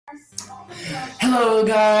Hello,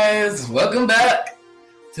 guys. Welcome back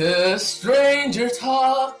to Stranger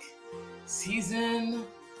Talk Season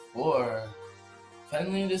 4.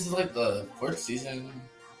 Finally, this is like the fourth season.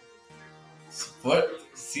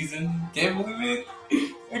 Can't believe it.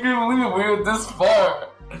 I can't believe it. We're this far.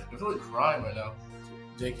 I feel like crying right now.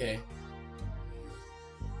 JK.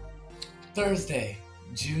 Thursday,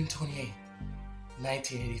 June 28th,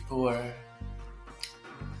 1984.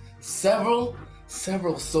 Several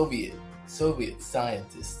Soviet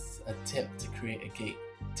scientists attempt to create a gate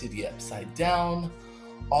to the Upside Down,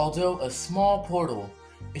 although a small portal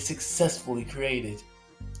is successfully created.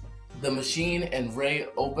 The machine and ray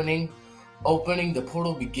opening the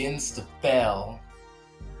portal begins to fail,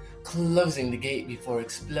 closing the gate before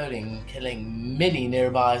exploding, killing many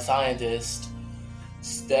nearby scientists.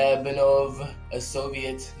 Stabinov, a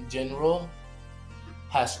Soviet general,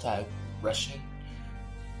 #Russian.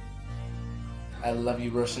 I love you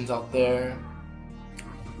Russians out there.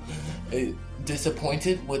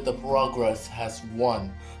 Disappointed with the progress, has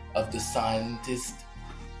one of the scientists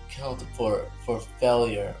killed for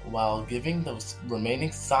failure while giving the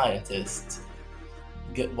remaining scientists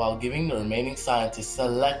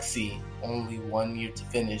Alexei only 1 year to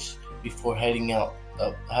finish before heading out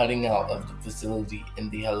of the facility in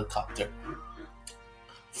the helicopter.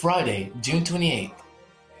 Friday, June 28th,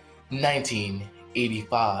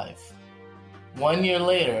 1985. 1 year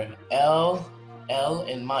later, Elle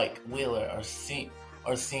and Mike Wheeler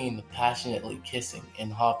are seen passionately kissing in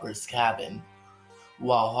Hopper's cabin.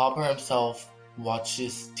 While Hopper himself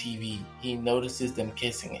watches TV, he notices them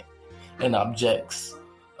kissing it and objects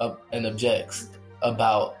about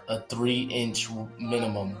a 3-inch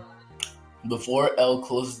minimum. Before Elle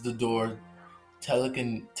closes the door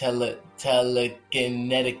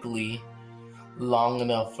telekinetically long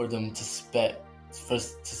enough for them to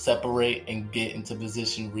separate and get into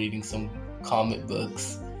position reading some comic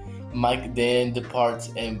books, Mike then departs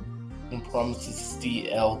and promises to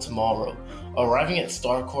see Elle tomorrow, arriving at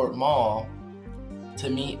Starcourt Mall to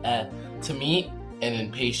meet an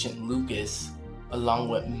impatient Lucas, along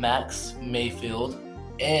with Max Mayfield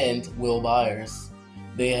and Will Byers.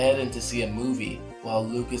 They head in to see a movie, while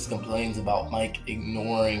Lucas complains about Mike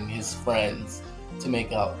ignoring his friends to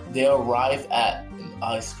make out. They arrive at an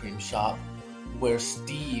ice cream shop where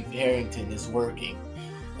Steve Harrington is working,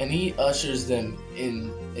 and he ushers them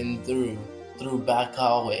in through back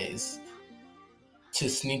hallways to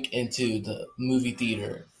sneak into the movie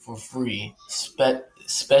theater for free,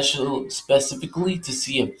 specifically to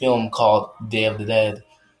see a film called Day of the Dead.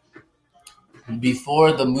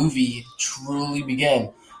 Before the movie truly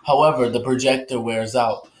began, however, the projector wears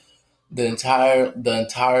out. The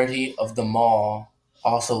entirety of the mall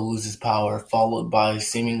also loses power, followed by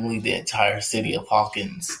seemingly the entire city of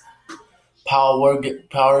Hawkins. Power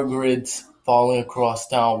grids falling across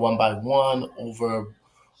town one by one over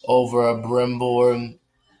a brimboard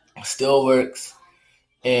steelworks,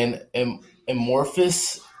 an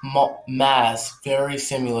amorphous mass very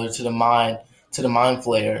similar to the mind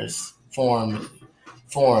flayers form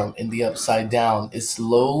in the Upside Down is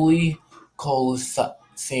slowly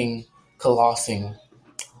coalescing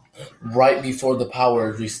right before the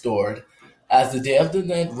power is restored. As the Day of the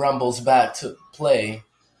Dead rumbles back to play,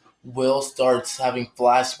 Will starts having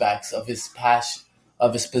flashbacks of his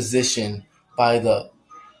possession by the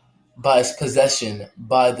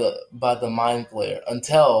mind flayer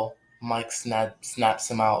until Mike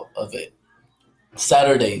snaps him out of it.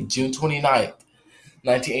 Saturday, June 29th,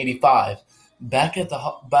 1985. Back at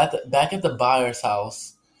the Byers'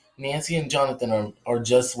 house, Nancy and Jonathan are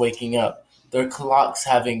just waking up, their clocks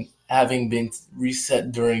having been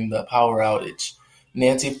reset during the power outage.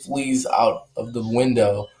 Nancy flees out of the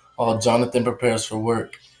window while Jonathan prepares for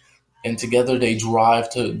work, and together they drive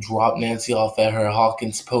to drop Nancy off at her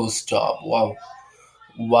Hawkins Post job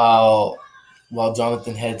while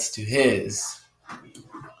Jonathan heads to his.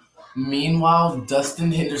 Meanwhile,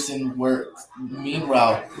 Dustin Henderson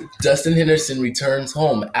returns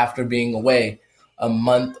home after being away a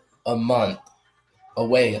month.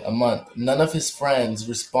 None of his friends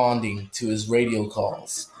responding to his radio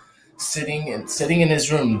calls. Sitting in his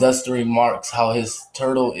room, Dustin remarks how his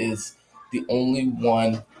turtle is the only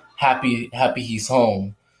one happy he's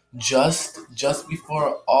home. Just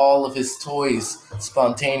before all of his toys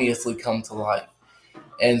spontaneously come to life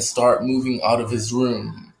and start moving out of his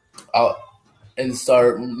room in a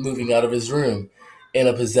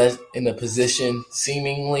position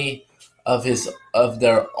seemingly of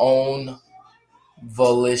their own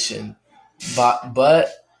volition, but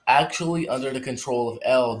actually under the control of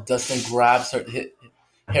Elle. Dustin grabs her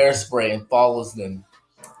hairspray and follows them,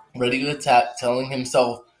 ready to attack, telling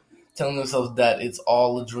himself that it's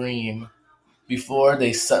all a dream before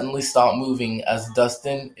they suddenly stop moving as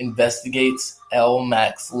Dustin investigates. Elle,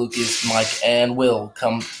 Max, Lucas, Mike, and Will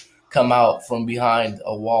come out from behind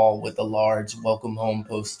a wall with a large welcome home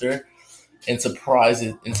poster and surprise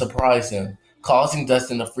him, causing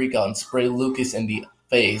Dustin to freak out and spray Lucas in the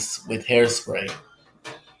face with hairspray.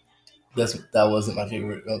 That wasn't my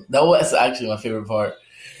favorite. That was actually my favorite part.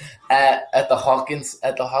 At the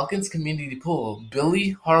Hawkins community pool,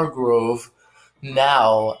 Billy Hargrove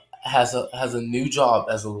now has a new job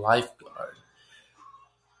as a lifeguard,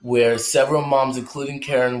 where several moms, including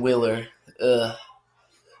Karen Wheeler,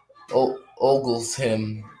 ogles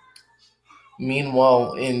him.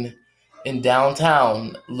 Meanwhile, in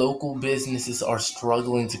downtown, local businesses are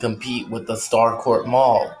struggling to compete with the Starcourt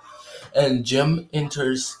Mall, and Jim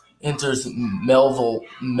enters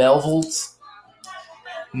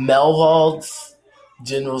Melville's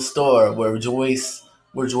general store where Joyce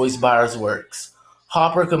Byers works.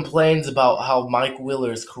 Hopper complains about how Mike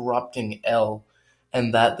Wheeler is corrupting Elle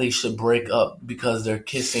and that they should break up because their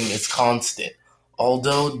kissing is constant.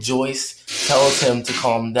 Although Joyce tells him to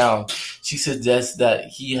calm down, she suggests that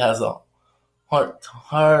he has a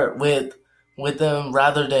heart with them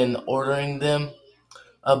rather than ordering them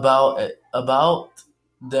about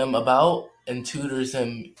and tutors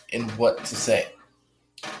him in what to say.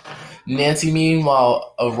 Nancy,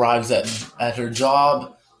 meanwhile, arrives at her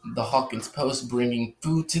job, the Hawkins Post, bringing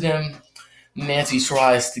food to them. Nancy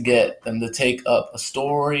tries to get them to take up a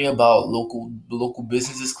story about local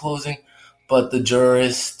businesses closing, but the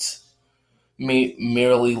jurist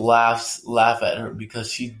merely laugh at her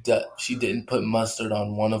because she didn't put mustard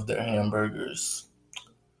on one of their hamburgers.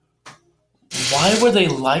 Why were they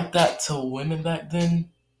like that to women back then?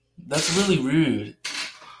 That's really rude.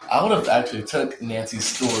 I would have actually took Nancy's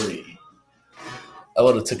story. I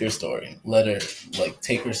would have took her story. Let her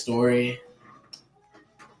take her story,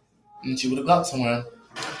 and she would have got somewhere.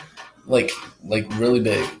 Like really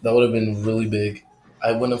big. That would have been really big.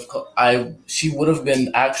 I wouldn't have. She would have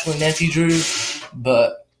been actually Nancy Drew,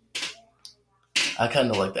 but I kind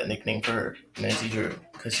of like that nickname for her, Nancy Drew,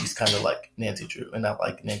 because she's kind of like Nancy Drew, and I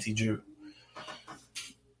like Nancy Drew.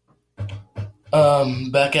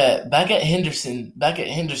 Back at Henderson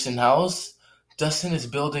House, Dustin is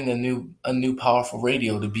building a new powerful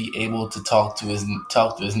radio to be able to talk to his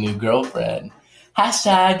new girlfriend.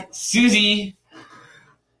 #Susie.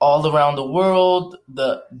 All around the world,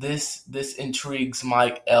 this intrigues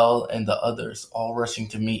Mike, Elle, and the others, all rushing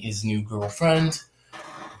to meet his new girlfriend,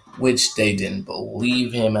 which they didn't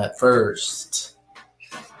believe him at first.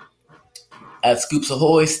 At Scoops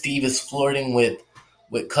Ahoy, Steve is flirting with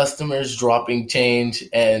customers, dropping change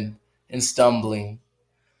and stumbling.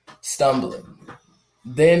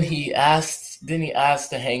 Then he asks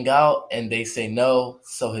to hang out, and they say no.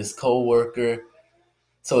 So his co-worker,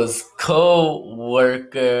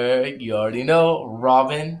 you already know,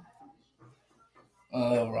 Robin.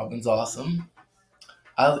 Robin's awesome.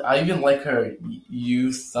 I even like her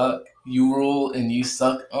 "You suck, you rule, and you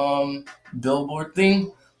suck" billboard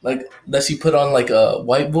thing, like that she put on like a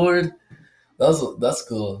whiteboard. That's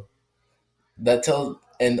cool. That tells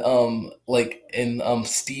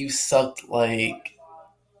Steve sucked like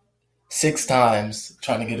 6 times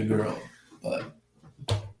trying to get a girl, but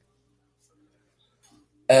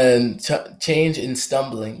change and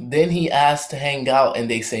stumbling. Then he asks to hang out, and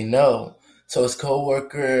they say no. So his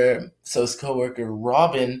coworker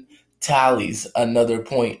Robin tallies another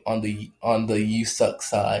point on the "you suck"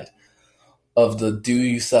 side of the "do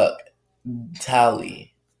you suck"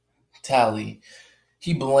 tally.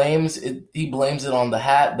 He blames it on the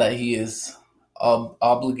hat that he is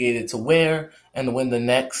obligated to wear, and when the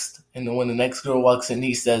next girl walks in,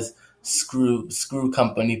 he says screw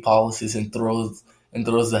company policies and throws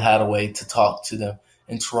the hat away to talk to them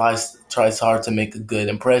and tries hard to make a good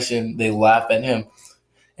impression. They laugh at him,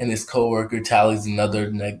 and his coworker tallies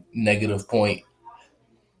another negative point.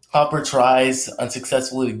 Hopper tries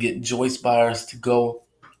unsuccessfully to get Joyce Byers to go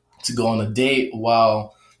on a date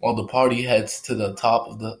while the party heads to the top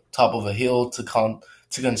of a hill to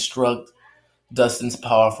construct Dustin's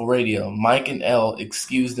powerful radio. Mike and Elle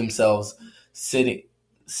excuse themselves, sitting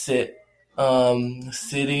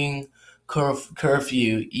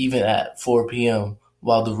curfew even at 4 p.m.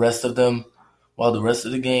 while the rest of the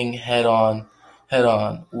gang head on.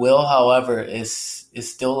 Will, however, is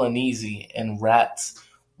still uneasy, and rats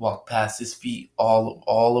walk past his feet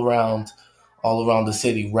all around the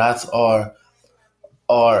city. Rats are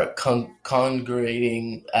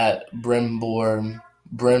congregating at Brimborn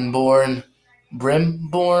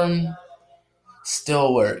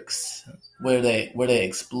Steelworks, where they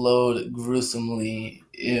explode gruesomely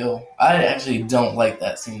Ew. I actually don't like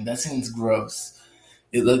that scene. That scene's gross.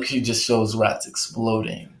 It literally just shows rats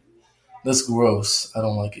exploding. That's gross. I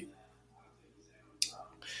don't like it.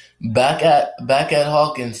 Back at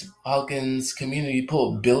Hawkins community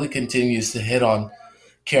pool, Billy continues to hit on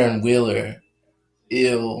Karen Wheeler.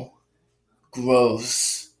 Ew.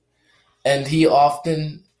 Gross. And he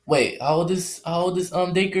often how old is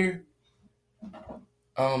Dacre?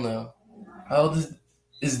 I don't know. How old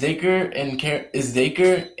is Dacre and is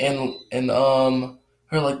Dacre and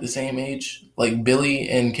her like the same age? Like Billy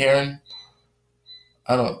and Karen?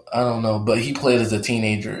 I don't know, but he played as a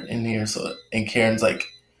teenager in here, so and Karen's like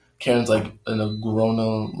a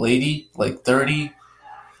grown lady, like 30,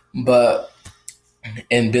 but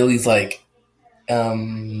and Billy's like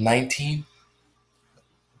 19.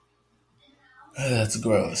 That's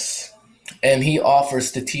gross. And he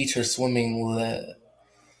offers to teach her swimming.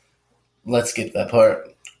 Let's skip that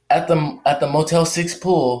part. At the Motel 6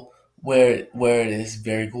 pool, where it is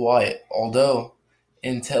very quiet, although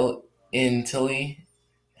until he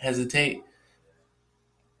hesitate.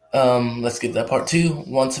 Let's skip that part too.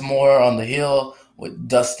 Once more on the hill with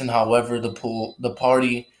Dustin. However, the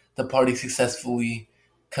party successfully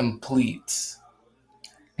completes.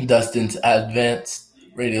 Dustin's advanced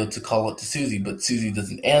radio to call it to Susie, but Susie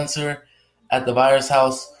doesn't answer. At the Byers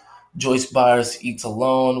house, Joyce Byers eats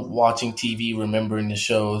alone, watching TV, remembering the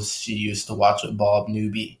shows she used to watch with Bob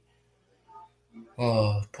Newby.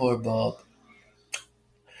 Oh, poor Bob.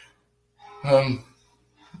 Um,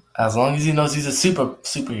 as long as he knows he's a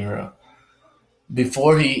superhero.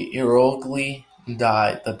 Before he heroically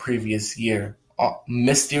died the previous year,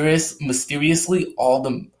 mysteriously, all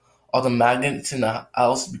the magnets in the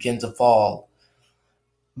house began to fail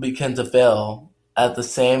at the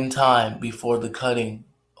same time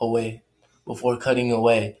away, before cutting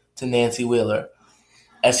away to Nancy Wheeler.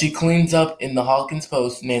 As she cleans up in the Hawkins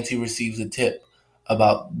Post, Nancy receives a tip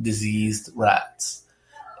about diseased rats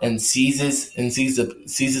and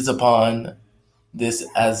seizes upon this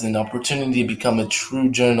as an opportunity to become a true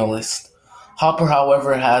journalist. Hopper,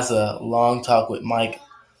 however, has a long talk with Mike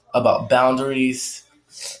about boundaries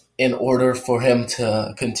in order for him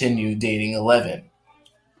to continue dating Eleven.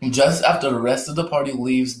 Just after the rest of the party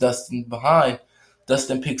leaves Dustin behind,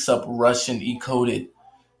 Dustin picks up Russian E-coded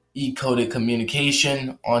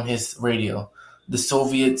communication on his radio. The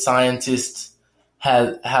Soviet scientists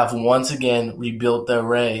have once again rebuilt the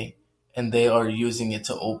array, and they are using it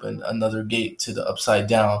to open another gate to the Upside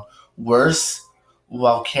Down. Worse,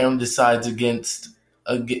 while Karen decides against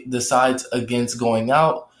going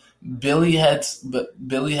out, Billy heads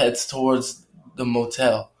towards the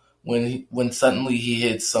motel when suddenly he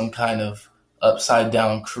hits some kind of upside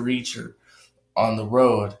down creature on the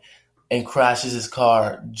road and crashes his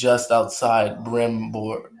car just outside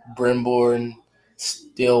Brimborn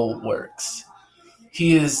Steelworks.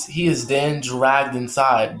 He is then dragged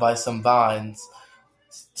inside by some vines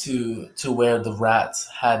to where the rats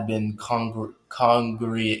had been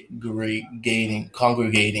congregating.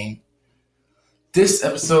 This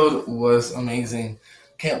episode was amazing.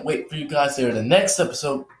 Can't wait for you guys to hear the next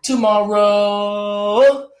episode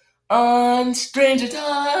tomorrow on Stranger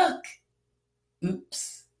Talk.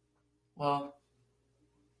 Oops. Well,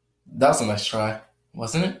 that was a nice try,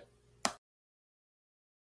 wasn't it?